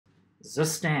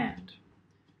Zustand.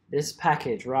 This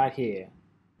package right here,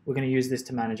 we're going to use this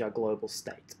to manage our global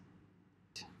state.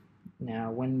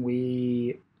 Now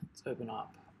let's open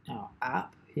up our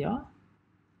app here.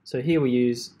 So here we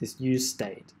use this use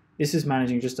state. This is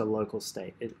managing just a local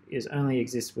state. It only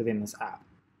exists within this app.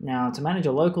 Now to manage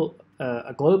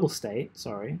a global state,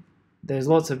 there's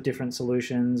lots of different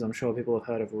solutions. I'm sure people have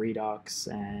heard of Redux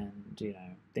and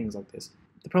things like this.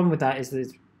 The problem with that is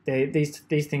that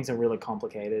these things are really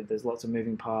complicated. There's lots of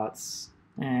moving parts,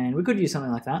 and we could use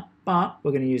something like that, but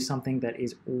we're going to use something that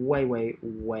is way, way,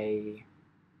 way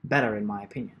better in my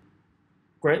opinion.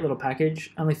 Great little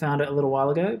package. Only found it a little while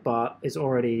ago, but it's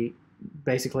already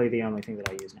basically the only thing that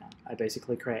I use now. I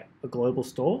basically create a global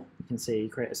store. You can see you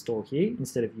create a store here.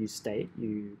 Instead of use state,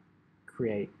 you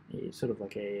create sort of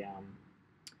like a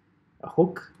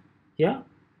hook here.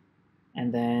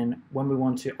 And then when we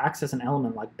want to access an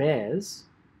element like bears,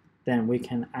 then we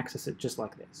can access it just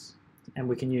like this. And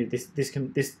we can use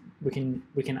we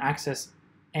can access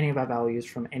any of our values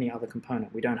from any other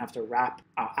component. We don't have to wrap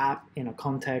our app in a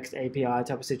context API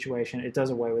type of situation. It does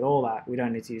away with all that. We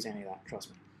don't need to use any of that,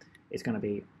 trust me. It's going to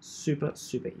be super,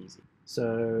 super easy.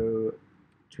 So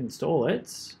to install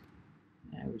it,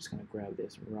 we're just going to grab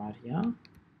this right here,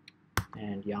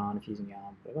 and Yarn, if you're using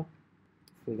Yarn, whatever.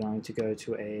 We're going to go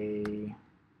to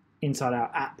inside our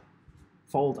app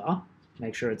folder,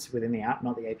 make sure it's within the app,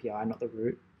 not the API, not the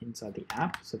root, inside the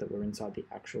app, so that we're inside the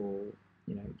actual,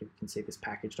 you can see this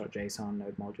package.json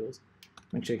node modules.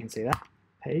 Make sure you can see that.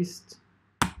 Paste,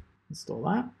 install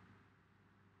that.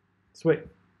 Sweet.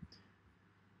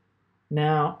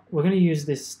 Now, we're going to use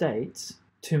this state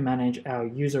to manage our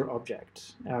user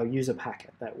object, our user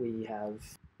packet that we have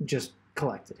just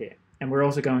collected here. And we're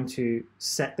also going to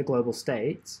set the global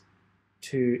states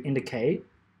to indicate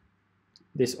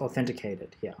this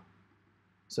authenticated here.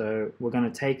 So we're going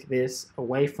to take this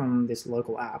away from this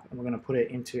local app and we're going to put it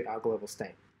into our global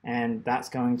state. And that's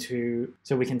going to,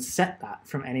 so we can set that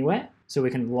from anywhere. So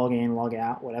we can log in, log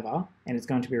out, whatever, and it's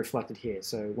going to be reflected here.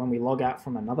 So when we log out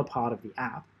from another part of the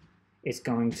app, it's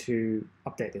going to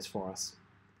update this for us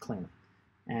cleanly.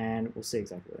 And we'll see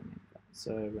exactly what I mean by that.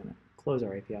 So we're going to close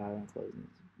our API and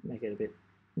make it a bit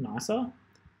nicer.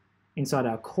 Inside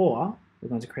our core, we're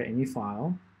going to create a new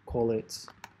file, call it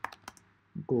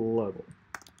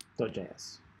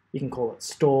global.js. You can call it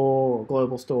store or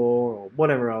global store or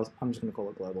whatever else. I'm just going to call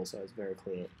it global so it's very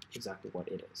clear exactly what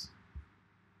it is.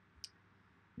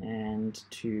 And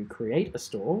to create a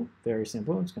store, very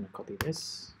simple, I'm just going to copy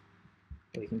this.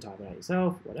 Or you can type it out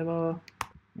yourself, whatever.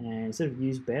 And instead of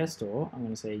use bear store, I'm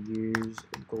going to say use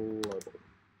global.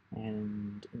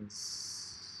 And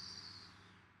it's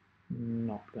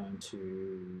not going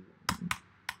to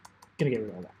get rid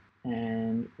of all that.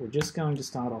 And we're just going to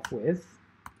start off with,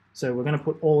 so we're going to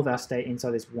put all of our state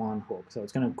inside this one hook. So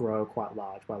it's going to grow quite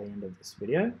large by the end of this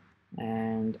video.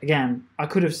 And again, we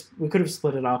could have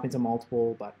split it up into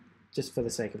multiple, but just for the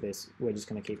sake of this, we're just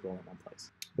going to keep it all in one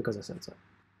place because I said so.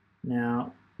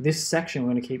 Now, this section,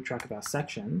 we're going to keep track of our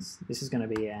sections. This is going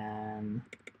to be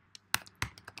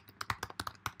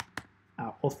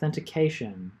our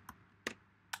authentication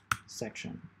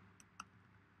section.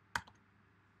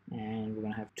 And we're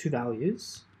going to have two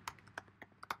values,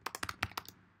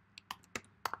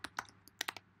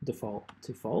 default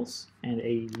to false, and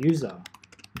a user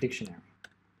dictionary.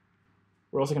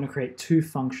 We're also going to create two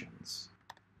functions.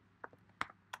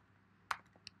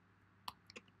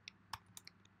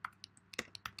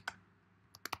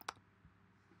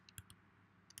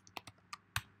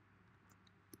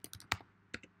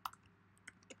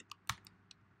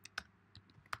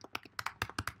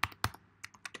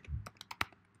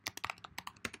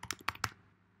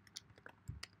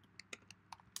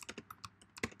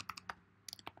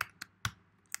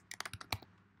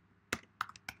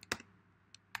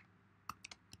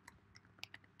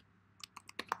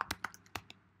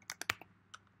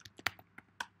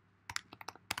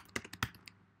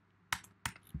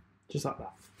 Just like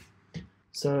that.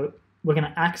 So we're going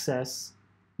to access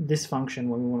this function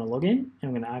when we want to log in,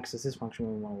 and we're going to access this function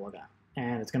when we want to log out.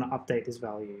 And it's going to update these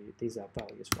values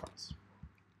for us.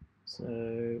 So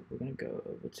we're going to go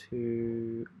over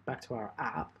back to our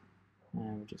app,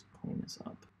 and we'll just clean this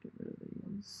up. Get rid of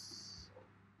these.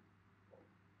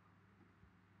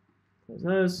 Close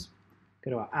those.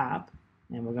 Go to our app,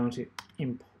 and we're going to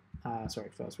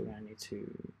first we're going to need to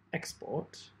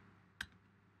export.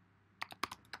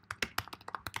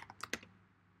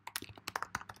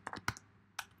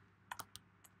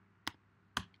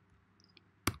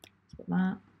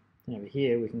 That. And over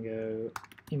here we can go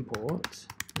import,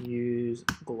 use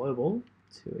global,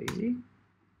 too easy.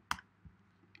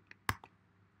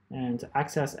 And And to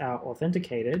access our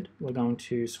authenticated, we're going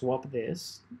to swap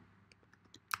this.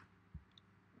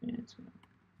 It's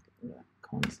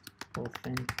const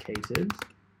authenticated.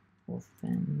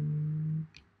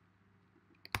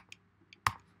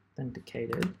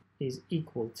 Authenticated is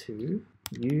equal to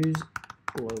use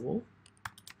global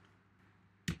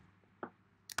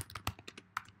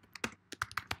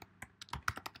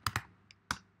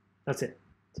That's it.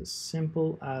 It's as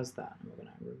simple as that. And we're going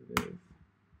to remove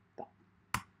that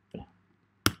for now.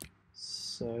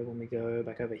 So when we go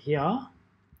back over here,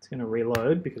 it's going to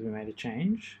reload because we made a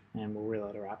change, and we'll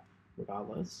reload our app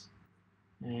regardless.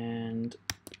 And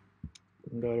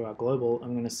we can go to our global.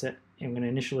 I'm going to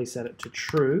initially set it to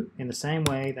true in the same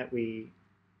way that we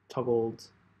toggled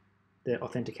the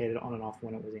authenticated on and off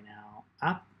when it was in our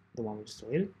app, the one we just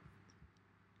deleted.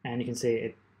 And you can see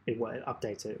it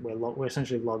updates it. We're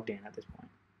essentially logged in at this point.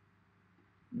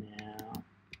 Now,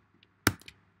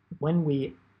 when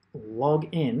we log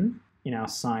in our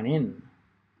sign in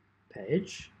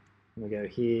page, we go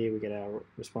here, we get our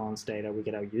response data, we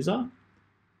get our user.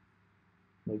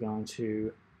 We're going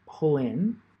to pull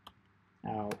in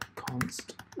our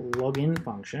const login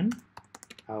function,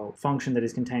 our function that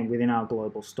is contained within our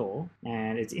global store,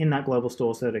 and it's in that global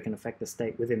store so that it can affect the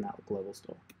state within that global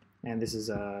store. And this is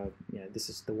this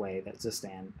is the way that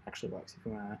Zustand actually works. If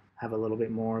you want to have a little bit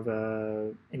more of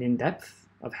an in-depth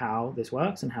of how this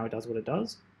works and how it does what it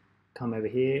does, come over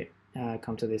here,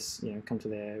 come to this, come to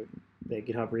their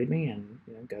GitHub README and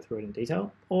go through it in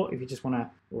detail. Or if you just want to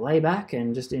lay back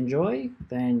and just enjoy,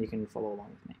 then you can follow along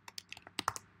with me.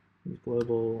 Use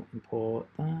global, import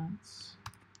that.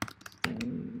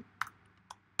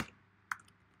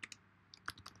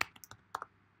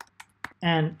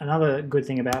 And another good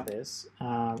thing about this,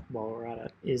 while we're at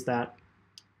it, is that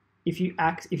if you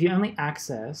only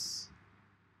access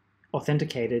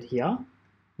authenticated here,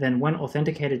 then when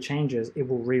authenticated changes, it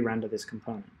will re-render this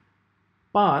component.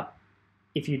 But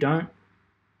if you don't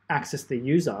access the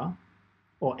user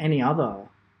or any other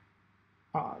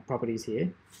properties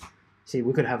here, see,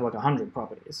 we could have like 100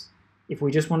 properties. If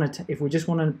we just want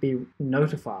to be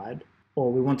notified, or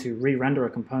we want to re-render a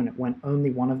component when only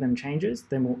one of them changes,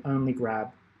 then we'll only grab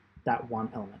that one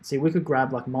element. See, we could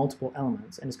grab like multiple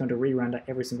elements, and it's going to re-render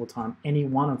every single time any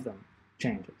one of them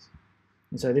changes.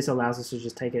 And so this allows us to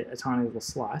just take a tiny little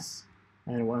slice,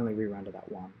 and then it will only re-render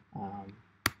that one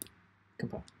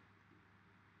component.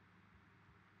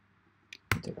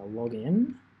 We'll take our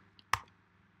login.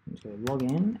 So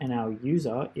login, and our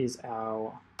user is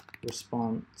our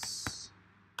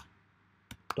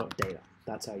response.data.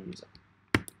 That's our user.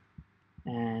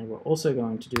 And we're also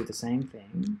going to do the same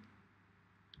thing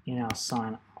in our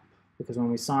sign up, because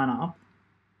when we sign up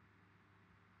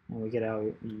and we get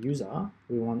our user,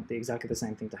 we want exactly the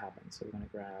same thing to happen. So we're going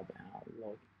to grab our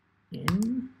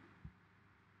login,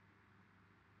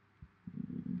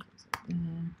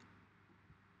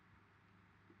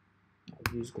 our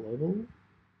use global,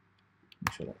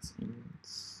 make sure that's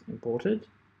imported.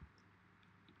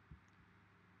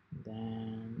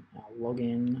 Then our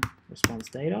login response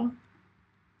data.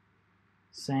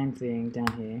 Same thing down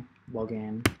here,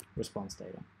 login response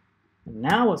data. And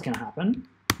now what's going to happen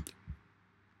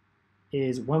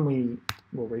is when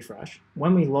we'll refresh,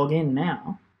 when we log in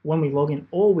now, when we log in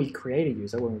or we create a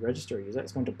user, when we register a user,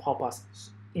 it's going to pop us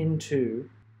into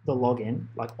the login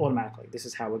like automatically. This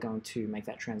is how we're going to make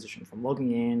that transition from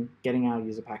logging in, getting our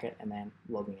user packet, and then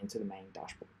logging into the main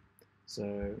dashboard.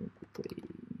 So quickly.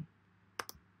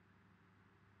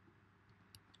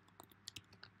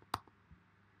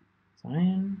 Sign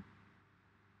in.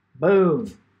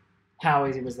 Boom! How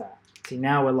easy was that? See,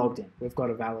 now we're logged in. We've got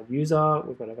a valid user,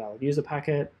 we've got a valid user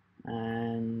packet,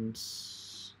 and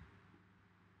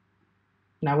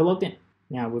now we're logged in.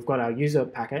 Now we've got our user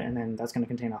packet, and then that's going to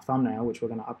contain our thumbnail, which we're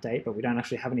going to update, but we don't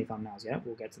actually have any thumbnails yet.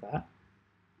 We'll get to that.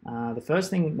 The first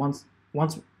thing,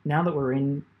 now that we're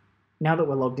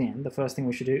logged in, the first thing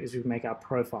we should do is we make our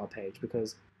profile page,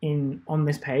 because on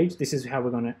this page, this is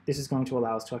going to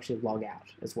allow us to actually log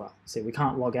out as well. See, we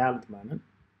can't log out at the moment,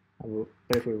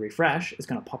 but if we refresh, it's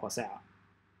going to pop us out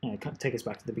and take us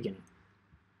back to the beginning.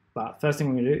 But first thing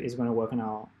we're going to do is we're going to work on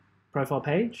our profile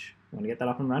page. We're going to get that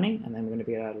up and running, and then we're going to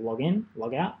be able to log in,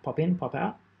 log out, pop in, pop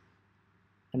out.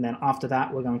 And then after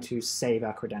that, we're going to save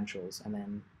our credentials. And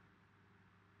then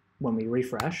when we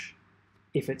refresh,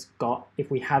 if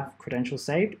we have credentials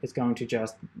saved, it's going to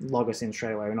just log us in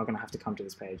straight away. We're not going to have to come to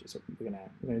this page. So we're going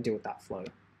to deal with that flow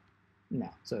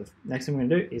now. So the next thing we're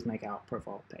going to do is make our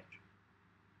profile page.